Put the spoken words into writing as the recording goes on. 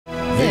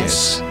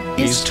This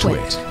is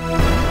TWiT.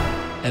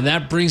 And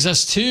that brings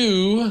us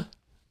to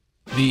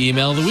the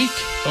email of the week.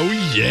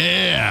 Oh,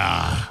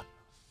 yeah.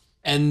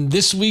 And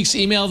this week's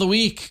email of the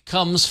week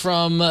comes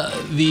from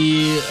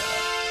the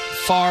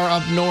far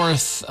up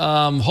north,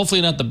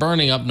 hopefully not the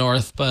burning up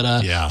north,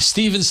 but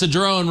Stephen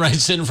Cedrone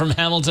writes in from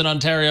Hamilton,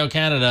 Ontario,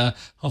 Canada.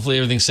 Hopefully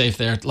everything's safe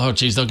there. Oh,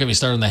 geez, don't get me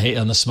started on the hate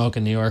on the smoke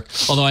in New York.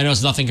 Although I know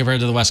it's nothing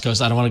compared to the West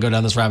Coast. I don't want to go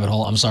down this rabbit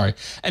hole. I'm sorry.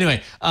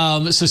 Anyway,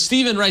 so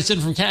Stephen writes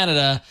in from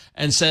Canada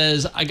and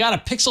says, I got a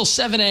Pixel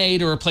 7a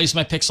to replace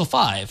my Pixel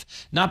 5.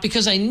 Not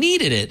because I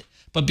needed it,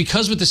 but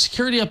because with the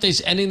security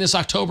updates ending this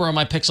October on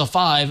my Pixel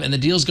 5 and the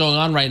deals going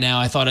on right now,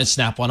 I thought I'd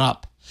snap one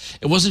up.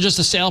 It wasn't just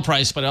a sale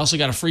price, but I also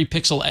got a free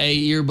Pixel A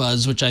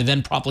earbuds, which I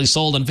then promptly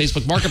sold on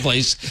Facebook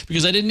Marketplace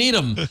because I didn't need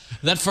them.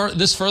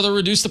 This further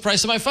reduced the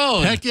price of my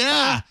phone. Heck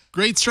yeah.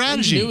 Great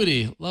strategy.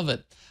 Ingenuity. Love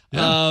it.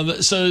 Yeah.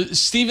 So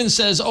Steven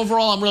says,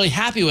 overall, I'm really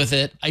happy with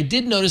it. I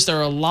did notice there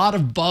are a lot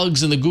of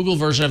bugs in the Google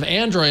version of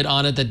Android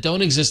on it that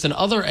don't exist in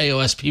other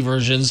AOSP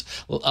versions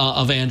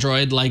of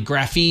Android, like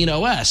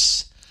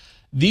GrapheneOS.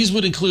 These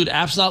would include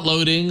apps not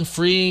loading,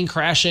 freeing,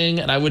 crashing,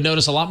 and I would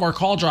notice a lot more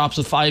call drops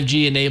with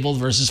 5G enabled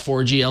versus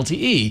 4G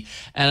LTE.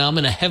 And I'm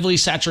in a heavily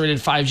saturated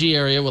 5G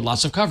area with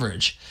lots of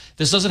coverage.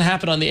 This doesn't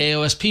happen on the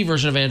AOSP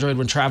version of Android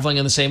when traveling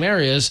in the same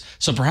areas,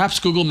 so perhaps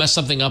Google messed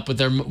something up with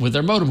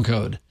their modem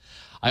code.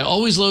 I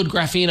always load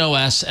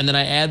GrapheneOS and then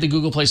I add the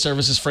Google Play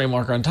Services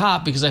framework on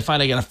top because I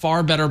find I get a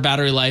far better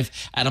battery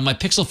life out of my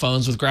Pixel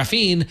phones with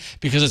Graphene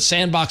because it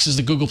sandboxes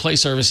the Google Play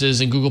Services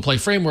and Google Play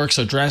framework,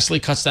 so drastically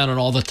cuts down on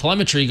all the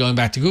telemetry going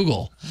back to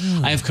Google.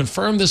 I have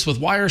confirmed this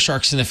with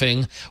Wireshark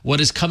sniffing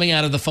what is coming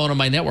out of the phone on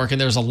my network, and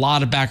there's a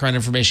lot of background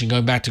information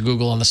going back to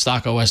Google on the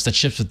stock OS that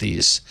ships with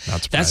these.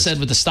 That said,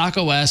 with the stock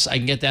OS, I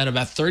can get down to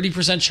about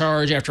 30%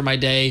 charge after my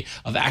day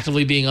of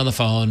actively being on the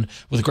phone.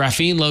 With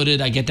Graphene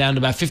loaded, I get down to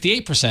about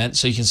 58%,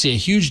 so you can see a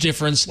huge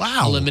difference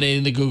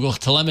eliminating the Google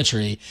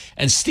telemetry.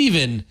 And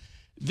Steven,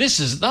 this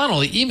is not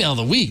only email of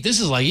the week, this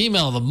is like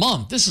email of the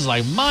month. This is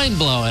like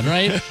mind-blowing,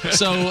 right?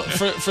 So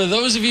for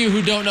those of you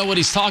who don't know what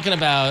he's talking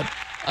about,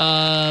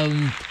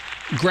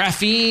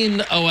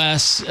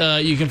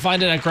 GrapheneOS, you can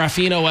find it at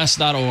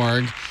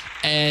GrapheneOS.org.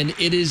 And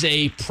it is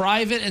a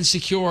private and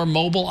secure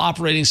mobile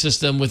operating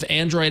system with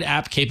Android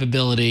app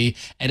capability,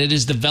 and it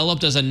is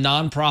developed as a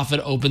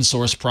nonprofit open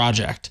source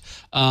project.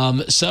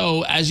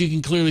 So as you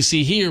can clearly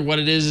see here, what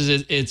it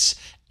is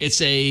it's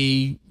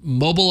a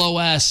mobile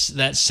OS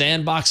that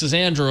sandboxes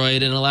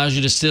Android and allows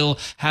you to still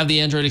have the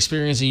Android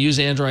experience and use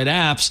Android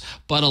apps,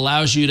 but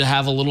allows you to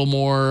have a little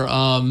more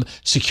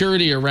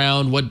security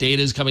around what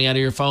data is coming out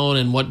of your phone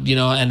and what,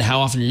 and how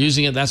often you're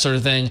using it, that sort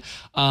of thing.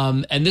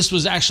 And this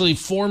was actually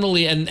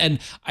formally, and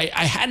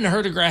I hadn't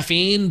heard of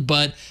Graphene,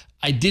 but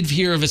I did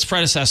hear of its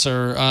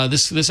predecessor.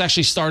 This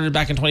actually started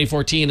back in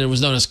 2014 and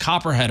was known as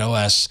Copperhead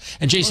OS.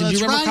 And Jason, do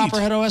you remember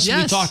Copperhead OS?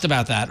 Yes. We talked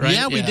about that, right?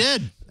 Yeah, we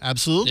did.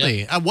 Absolutely.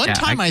 Yep. At one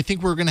time, I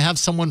think we were going to have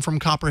someone from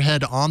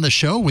Copperhead on the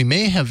show. We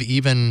may have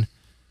even...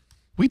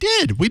 We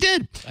did.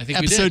 I think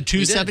Episode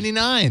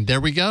 279.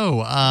 There we go.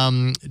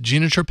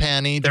 Gina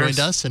Trapani joined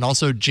us, and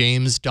also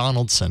James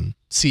Donaldson,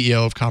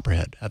 CEO of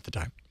Copperhead at the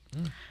time.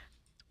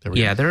 There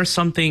we go. There are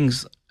some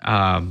things...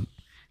 the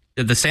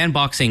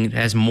sandboxing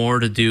has more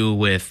to do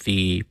with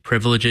the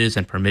privileges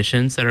and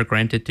permissions that are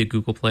granted to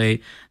Google Play.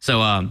 So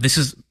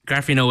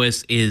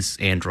GrapheneOS is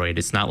Android.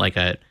 It's not like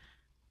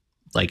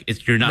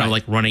you're not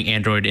like running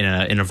Android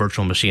in a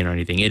virtual machine or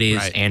anything. It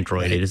is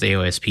Android. It is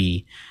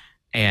AOSP,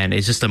 and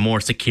it's just a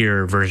more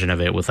secure version of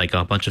it with like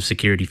a bunch of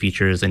security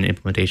features and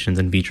implementations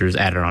and features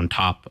added on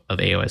top of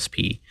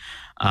AOSP.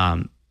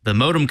 The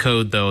modem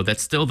code, though,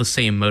 that's still the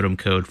same modem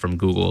code from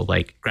Google.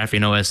 Like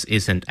GrapheneOS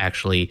isn't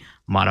actually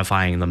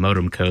modifying the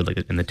modem code like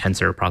in the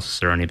tensor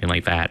processor or anything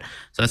like that.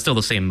 So that's still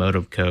the same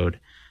modem code.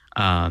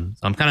 So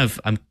I'm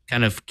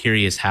kind of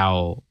curious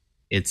how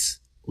it's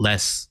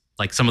less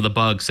like some of the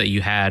bugs that you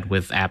had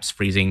with apps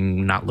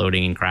freezing, not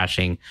loading, and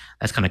crashing.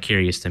 That's kind of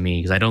curious to me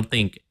because I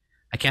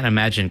can't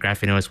imagine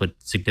GrapheneOS would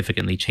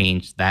significantly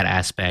change that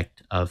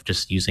aspect of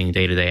just using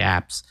day-to-day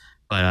apps.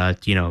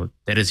 But,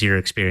 that is your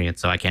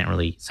experience. So I can't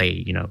really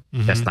say,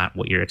 that's not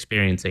what you're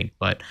experiencing.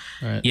 But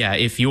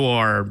if you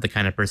are the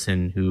kind of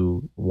person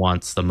who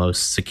wants the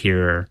most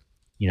secure,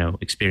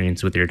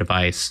 experience with your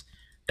device,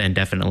 then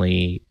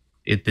definitely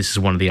this is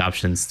one of the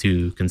options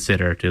to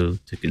consider to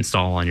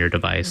install on your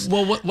device.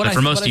 Well, what I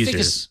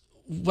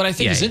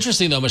think is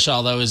interesting though,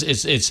 Michelle, though,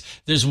 is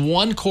there's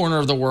one corner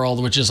of the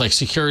world which is like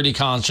security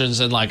conscious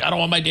and like I don't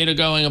want my data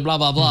going and blah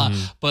blah blah.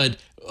 But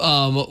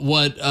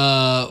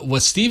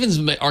what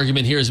Steven's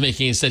argument here is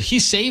making is that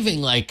he's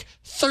saving like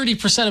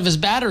 30% of his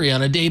battery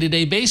on a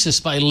day-to-day basis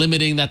by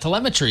limiting that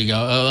telemetry and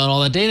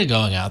all that data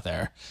going out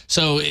there.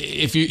 So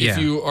if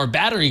you are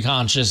battery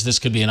conscious, this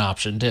could be an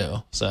option too.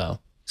 So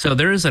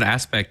there is an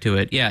aspect to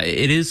it. Yeah,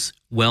 it is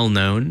well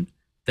known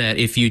that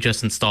if you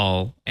just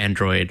install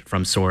Android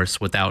from source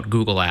without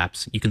Google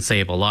apps, you can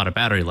save a lot of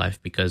battery life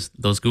because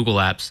those Google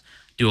apps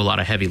do a lot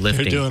of heavy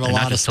lifting. They're doing a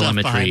lot of stuff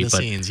behind the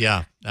scenes.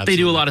 Yeah, absolutely. They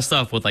do a lot of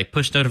stuff with like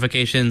push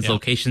notifications,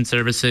 location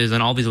services,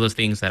 and all these other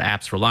things that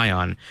apps rely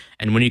on.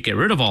 And when you get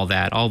rid of all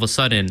that, all of a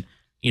sudden,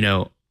 you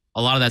know,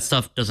 a lot of that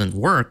stuff doesn't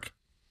work,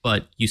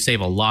 but you save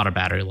a lot of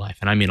battery life.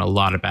 And I mean a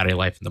lot of battery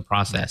life in the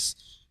process.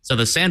 So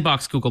the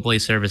Sandbox Google Play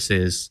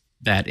services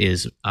that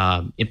is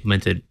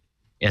implemented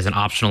as an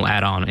optional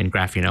add-on in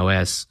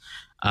GrapheneOS,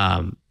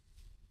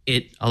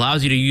 it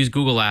allows you to use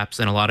Google Apps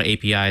and a lot of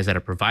APIs that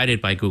are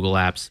provided by Google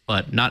Apps,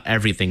 but not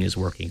everything is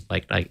working.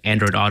 Like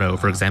Android Auto,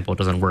 for example,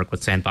 doesn't work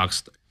with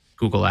Sandbox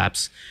Google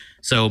Apps.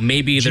 So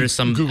maybe there's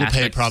some Google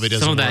Pay probably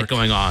doesn't some of that work.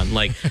 going on.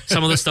 Like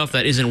some of the stuff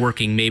that isn't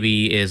working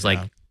maybe is like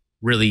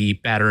really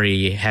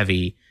battery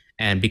heavy.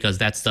 And because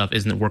that stuff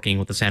isn't working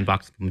with the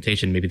Sandbox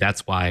implementation, maybe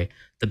that's why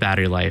the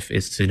battery life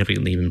is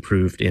significantly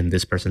improved in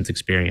this person's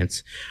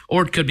experience.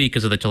 Or it could be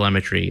because of the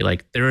telemetry.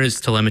 Like there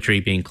is telemetry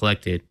being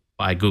collected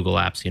by Google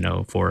Apps, you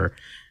know, for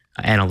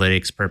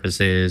analytics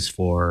purposes,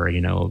 for,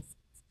 you know,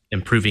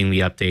 improving the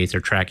updates or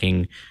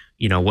tracking,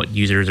 you know, what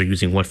users are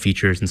using what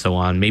features and so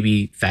on.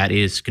 Maybe that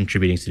is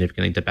contributing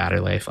significantly to battery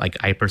life. Like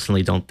I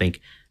personally don't think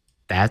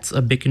that's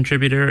a big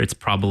contributor. It's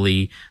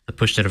probably the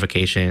push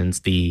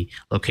notifications, the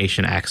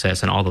location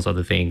access, and all those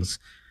other things.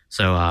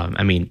 So,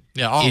 I mean,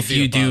 if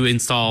you do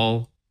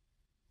install,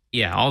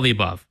 all the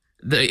above.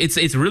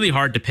 It's really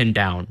hard to pin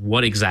down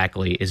what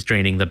exactly is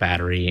draining the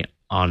battery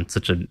on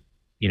such a,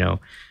 you know,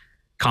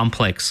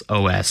 complex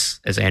OS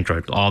as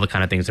Android, all the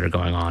kind of things that are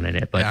going on in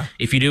it. But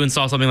if you do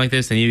install something like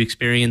this and you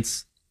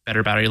experience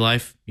better battery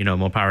life, you know,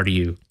 more power to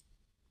you.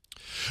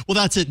 Well,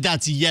 that's it.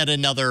 That's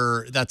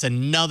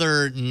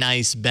another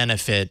nice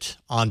benefit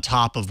on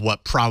top of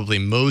what probably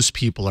most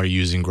people are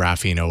using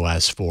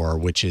GrapheneOS for,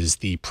 which is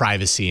the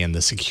privacy and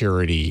the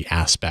security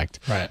aspect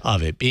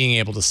of it. Being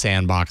able to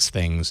sandbox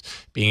things,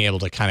 being able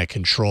to kind of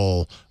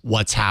control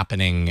what's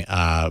happening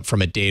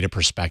from a data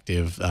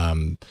perspective,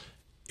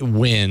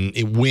 when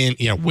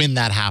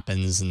that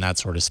happens and that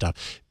sort of stuff.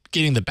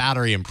 Getting the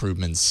battery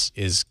improvements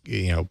is,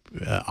 you know,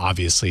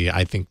 obviously,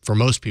 I think for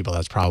most people,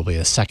 that's probably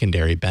a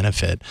secondary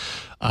benefit.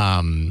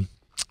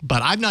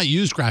 But I've not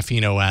used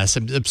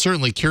GrapheneOS. I'm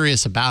certainly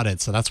curious about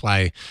it. So that's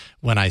why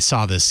when I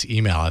saw this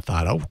email, I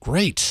thought, oh,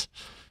 great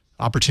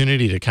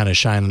opportunity to kind of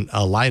shine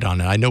a light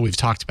on it. I know we've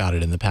talked about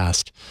it in the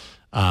past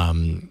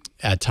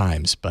at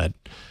times,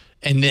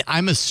 and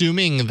I'm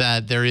assuming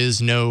that there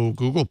is no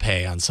Google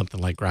Pay on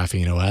something like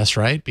GrapheneOS,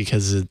 right?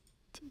 Because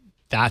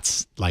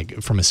that's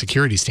like, from a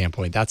security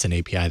standpoint, that's an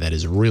API that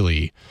is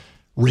really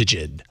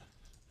rigid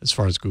as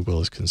far as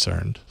Google is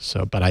concerned.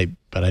 So, but I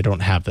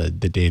don't have the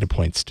data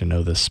points to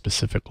know this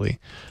specifically.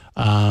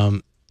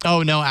 Oh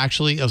no,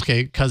 actually,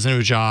 okay. Cousin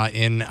Ujah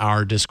in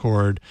our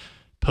Discord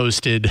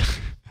posted,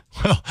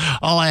 well,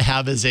 all I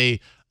have is a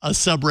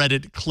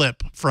subreddit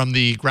clip from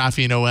the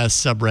GrapheneOS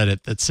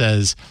subreddit that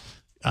says,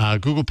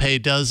 Google Pay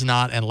does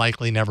not and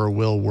likely never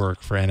will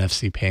work for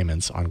NFC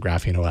payments on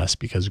GrapheneOS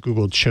because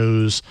Google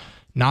chose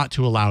not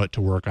to allow it to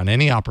work on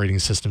any operating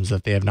systems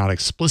that they have not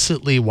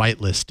explicitly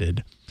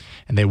whitelisted,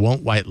 and they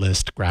won't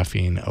whitelist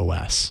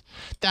GrapheneOS.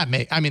 That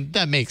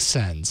makes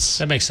sense.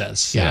 That makes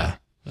sense. Yeah.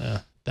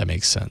 That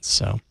makes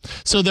sense.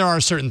 So there are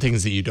certain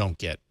things that you don't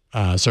get,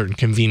 certain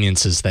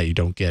conveniences that you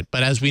don't get.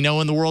 But as we know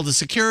in the world of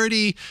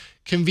security,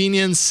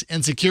 convenience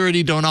and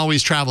security don't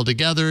always travel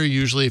together.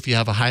 Usually if you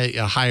have a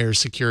higher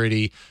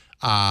security,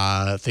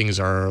 things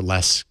are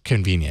less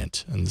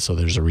convenient. And so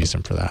there's a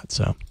reason for that.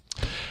 So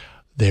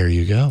there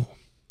you go.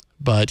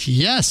 But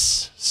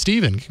yes,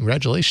 Stephen,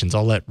 congratulations.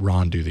 I'll let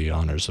Ron do the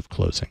honors of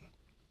closing.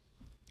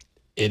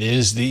 It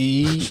is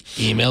the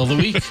email of the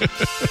week.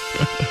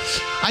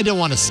 I don't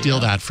want to steal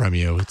that from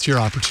you. It's your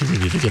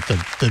opportunity to get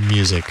the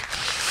music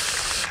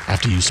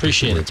after you speak.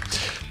 Appreciate it.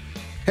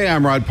 Hey,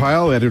 I'm Rod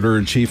Pyle,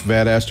 editor-in-chief of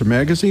Ad Astra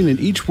Magazine, and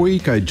each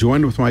week I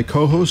join with my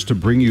co-host to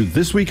bring you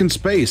This Week in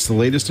Space, the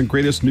latest and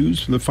greatest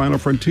news from the final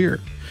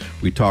frontier.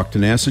 We talk to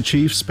NASA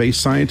chiefs, space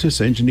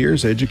scientists,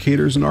 engineers,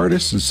 educators, and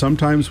artists, and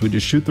sometimes we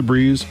just shoot the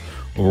breeze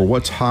over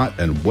what's hot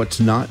and what's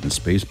not in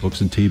space,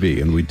 books, and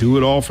TV. And we do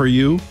it all for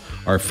you,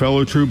 our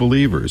fellow true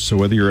believers. So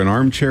whether you're an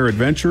armchair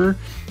adventurer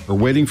or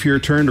waiting for your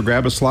turn to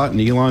grab a slot in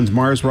Elon's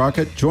Mars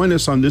rocket, join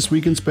us on This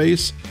Week in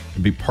Space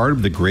and be part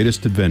of the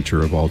greatest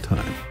adventure of all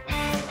time.